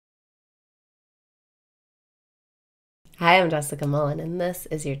Hi, I'm Jessica Mullen, and this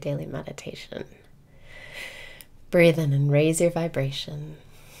is your daily meditation. Breathe in and raise your vibration.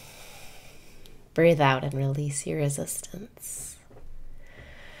 Breathe out and release your resistance.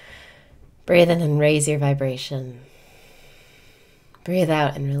 Breathe in and raise your vibration. Breathe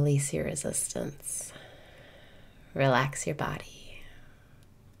out and release your resistance. Relax your body.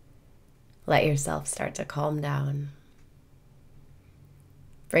 Let yourself start to calm down.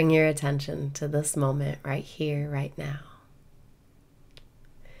 Bring your attention to this moment right here, right now.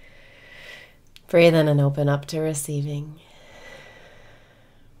 Breathe in and open up to receiving.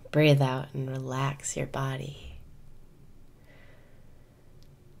 Breathe out and relax your body.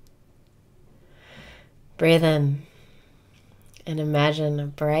 Breathe in and imagine a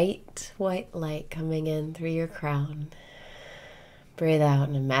bright white light coming in through your crown. Breathe out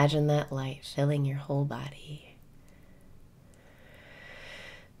and imagine that light filling your whole body.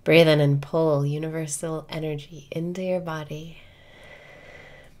 Breathe in and pull universal energy into your body.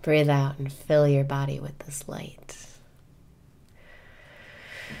 Breathe out and fill your body with this light.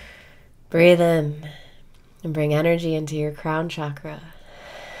 Breathe in and bring energy into your crown chakra.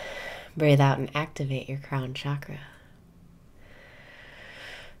 Breathe out and activate your crown chakra.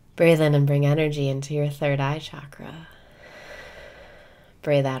 Breathe in and bring energy into your third eye chakra.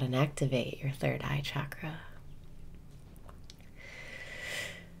 Breathe out and activate your third eye chakra.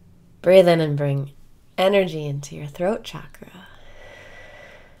 Breathe in and bring energy into your throat chakra.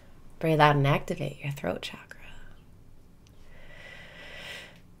 Breathe out and activate your throat chakra.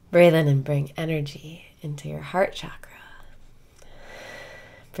 Breathe in and bring energy into your heart chakra.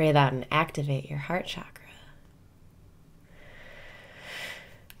 Breathe out and activate your heart chakra.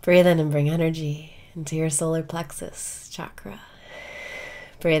 Breathe in and bring energy into your solar plexus chakra.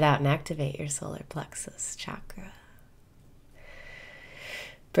 Breathe out and activate your solar plexus chakra.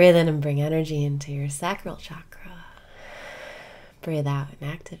 Breathe in and bring energy into your sacral chakra. Breathe out and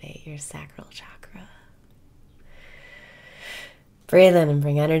activate your sacral chakra. Breathe in and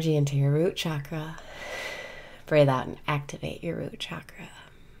bring energy into your root chakra. Breathe out and activate your root chakra.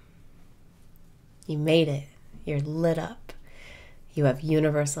 You made it. You're lit up. You have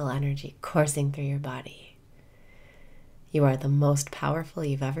universal energy coursing through your body. You are the most powerful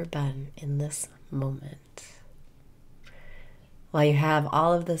you've ever been in this moment. While you have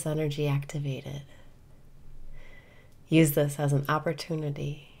all of this energy activated, use this as an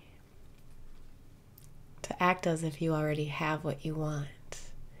opportunity to act as if you already have what you want.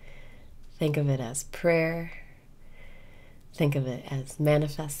 Think of it as prayer. Think of it as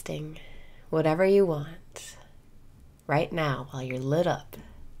manifesting whatever you want. Right now, while you're lit up,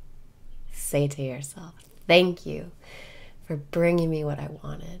 say to yourself, thank you for bringing me what I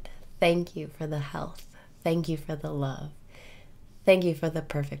wanted. Thank you for the health. Thank you for the love. Thank you for the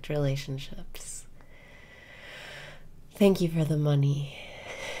perfect relationships. Thank you for the money.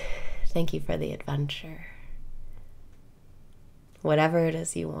 Thank you for the adventure. Whatever it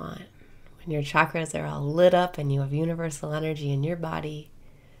is you want, when your chakras are all lit up and you have universal energy in your body,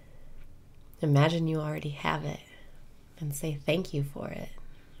 imagine you already have it and say thank you for it.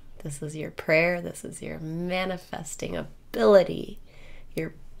 This is your prayer. This is your manifesting ability,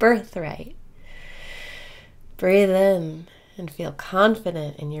 your birthright. Breathe in and feel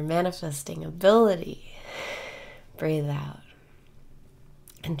confident in your manifesting ability. Breathe out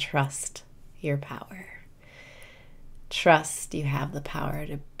and trust your power. Trust you have the power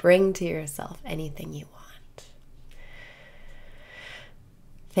to bring to yourself anything you want.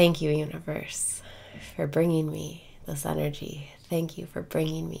 Thank you, universe, for bringing me this energy. Thank you for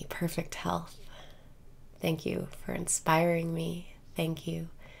bringing me perfect health. Thank you for inspiring me. Thank you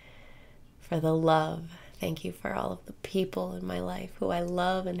for the love. Thank you for all of the people in my life who I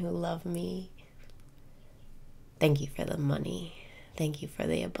love and who love me. Thank you for the money. Thank you for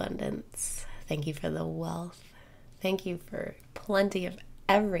the abundance. Thank you for the wealth. Thank you for plenty of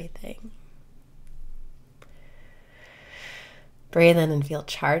everything. Breathe in and feel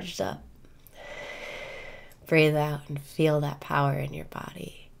charged up. Breathe out and feel that power in your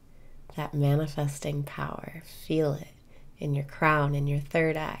body. That manifesting power. Feel it in your crown, in your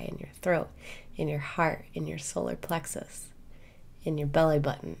third eye, in your throat, in your heart, in your solar plexus, in your belly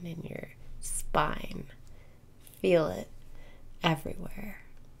button, in your spine. Feel it everywhere.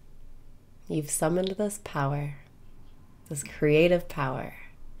 You've summoned this power, this creative power,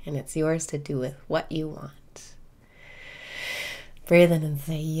 and it's yours to do with what you want. Breathe in and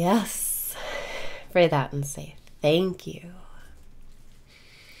say yes. Breathe out and say thank you.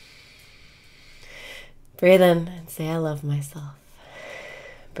 Breathe in and say I love myself.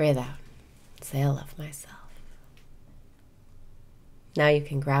 Breathe out and say I love myself. Now you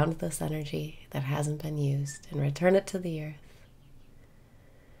can ground this energy that hasn't been used and return it to the earth.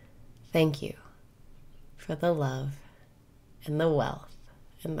 Thank you for the love and the wealth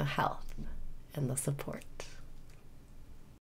and the health and the support.